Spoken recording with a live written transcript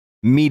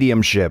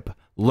Mediumship,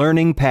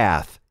 Learning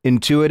Path,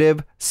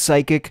 Intuitive,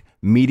 Psychic,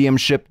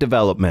 Mediumship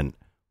Development.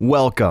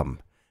 Welcome.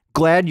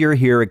 Glad you're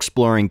here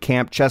exploring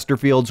Camp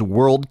Chesterfield's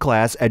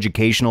world-class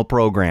educational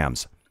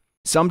programs.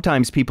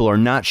 Sometimes people are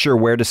not sure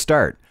where to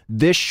start.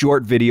 This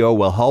short video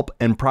will help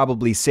and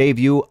probably save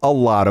you a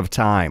lot of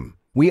time.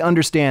 We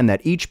understand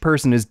that each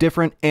person is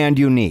different and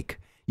unique.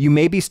 You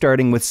may be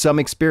starting with some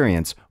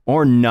experience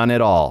or none at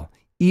all.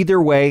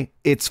 Either way,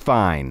 it's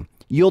fine.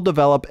 You'll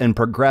develop and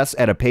progress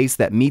at a pace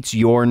that meets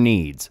your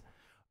needs.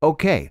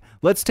 Okay,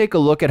 let's take a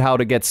look at how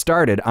to get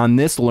started on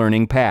this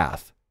learning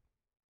path.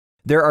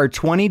 There are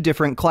 20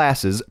 different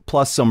classes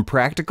plus some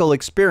practical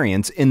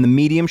experience in the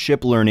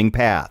mediumship learning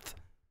path.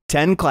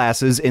 10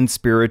 classes in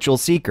Spiritual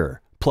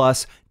Seeker,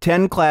 plus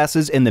 10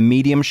 classes in the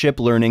mediumship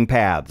learning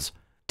paths.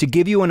 To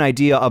give you an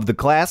idea of the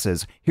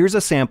classes, here's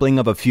a sampling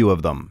of a few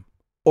of them.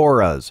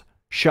 Auras,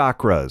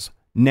 chakras,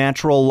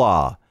 natural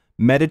law,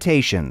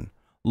 meditation,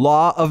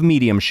 law of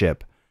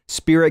mediumship,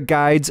 spirit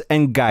guides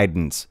and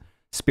guidance,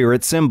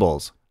 spirit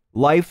symbols,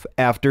 life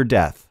after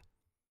death.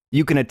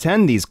 You can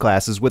attend these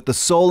classes with the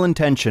sole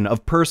intention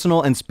of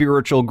personal and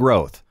spiritual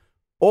growth,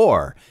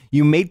 or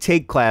you may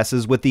take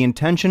classes with the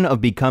intention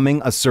of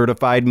becoming a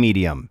certified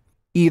medium.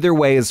 Either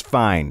way is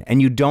fine,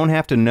 and you don't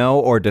have to know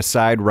or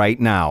decide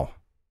right now.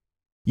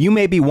 You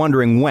may be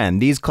wondering when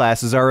these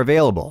classes are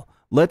available.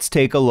 Let's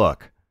take a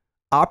look.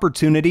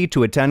 Opportunity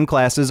to attend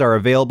classes are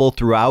available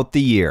throughout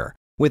the year,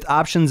 with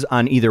options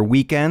on either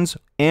weekends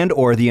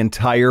and/or the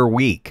entire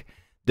week.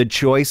 The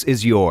choice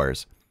is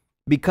yours.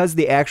 Because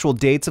the actual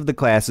dates of the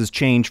classes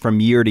change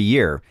from year to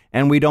year,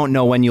 and we don't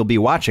know when you'll be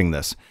watching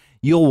this,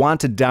 you'll want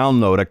to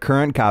download a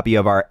current copy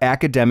of our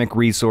academic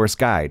resource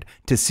guide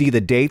to see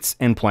the dates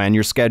and plan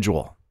your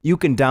schedule. You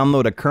can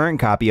download a current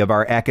copy of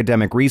our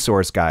academic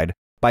resource guide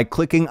by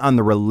clicking on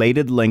the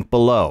related link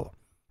below.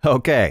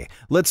 Okay,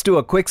 let's do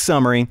a quick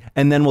summary,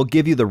 and then we'll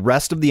give you the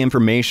rest of the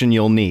information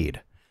you'll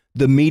need.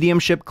 The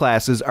mediumship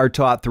classes are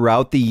taught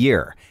throughout the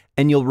year,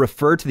 and you'll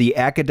refer to the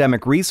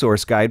academic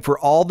resource guide for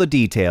all the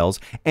details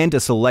and to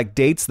select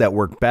dates that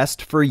work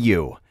best for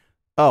you.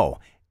 Oh,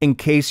 in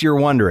case you're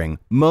wondering,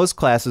 most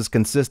classes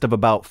consist of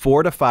about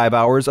 4 to 5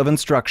 hours of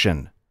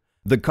instruction.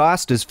 The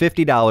cost is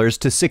 $50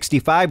 to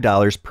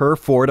 $65 per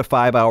 4 to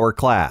 5 hour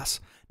class,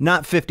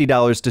 not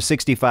 $50 to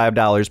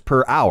 $65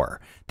 per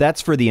hour.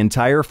 That's for the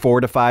entire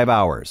 4 to 5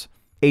 hours.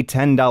 A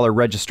 $10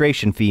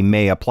 registration fee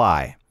may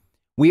apply.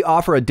 We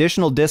offer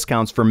additional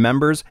discounts for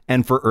members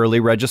and for early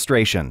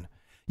registration.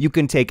 You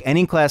can take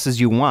any classes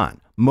you want.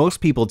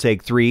 Most people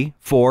take 3,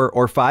 4,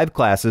 or 5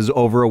 classes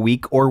over a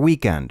week or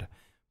weekend.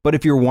 But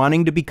if you're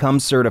wanting to become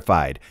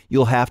certified,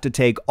 you'll have to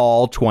take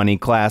all 20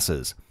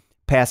 classes,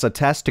 pass a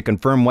test to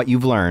confirm what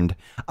you've learned,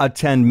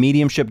 attend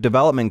mediumship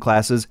development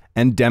classes,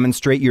 and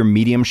demonstrate your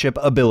mediumship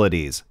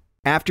abilities.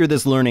 After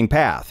this learning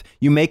path,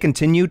 you may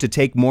continue to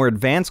take more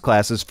advanced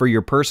classes for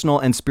your personal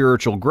and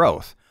spiritual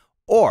growth,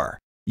 or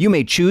you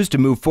may choose to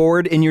move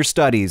forward in your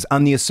studies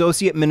on the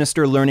Associate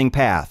Minister Learning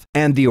Path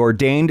and the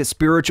Ordained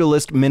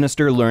Spiritualist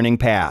Minister Learning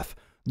Path.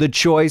 The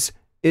choice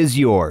is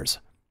yours.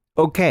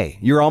 Okay,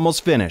 you're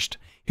almost finished.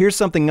 Here's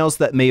something else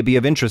that may be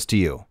of interest to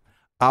you.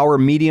 Our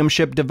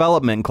mediumship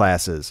development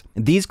classes.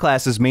 These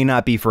classes may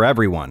not be for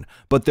everyone,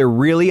 but they're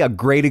really a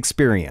great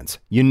experience.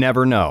 You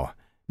never know.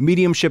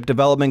 Mediumship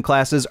development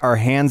classes are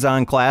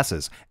hands-on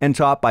classes and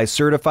taught by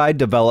certified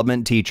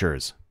development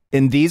teachers.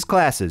 In these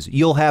classes,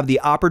 you'll have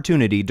the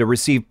opportunity to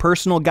receive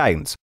personal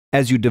guidance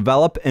as you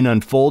develop and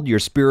unfold your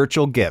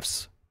spiritual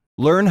gifts.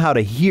 Learn how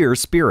to hear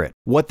spirit,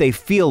 what they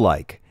feel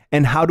like,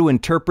 and how to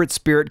interpret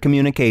spirit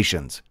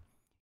communications.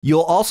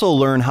 You'll also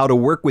learn how to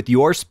work with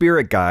your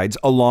spirit guides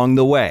along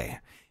the way,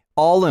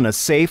 all in a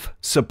safe,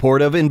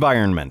 supportive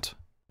environment.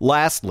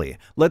 Lastly,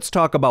 let's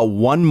talk about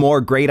one more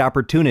great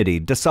opportunity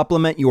to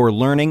supplement your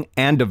learning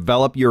and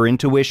develop your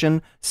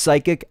intuition,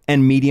 psychic,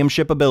 and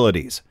mediumship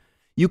abilities.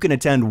 You can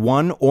attend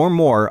one or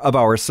more of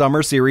our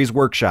summer series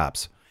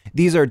workshops.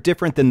 These are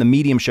different than the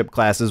mediumship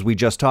classes we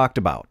just talked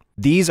about.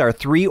 These are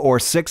 3 or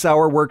 6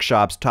 hour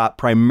workshops taught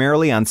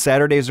primarily on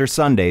Saturdays or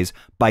Sundays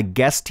by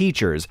guest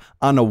teachers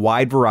on a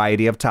wide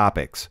variety of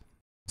topics.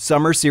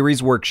 Summer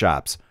series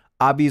workshops,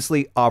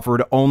 obviously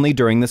offered only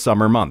during the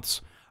summer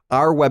months.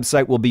 Our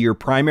website will be your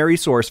primary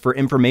source for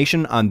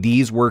information on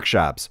these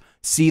workshops.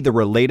 See the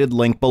related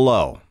link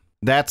below.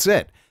 That's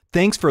it.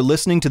 Thanks for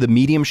listening to the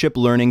Mediumship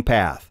Learning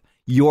Path.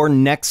 Your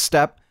next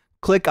step,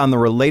 click on the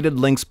related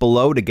links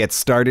below to get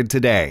started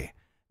today.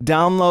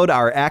 Download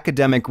our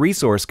academic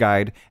resource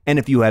guide, and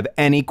if you have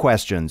any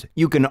questions,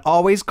 you can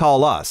always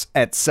call us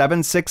at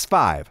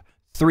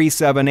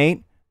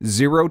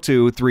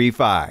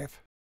 765-378-0235.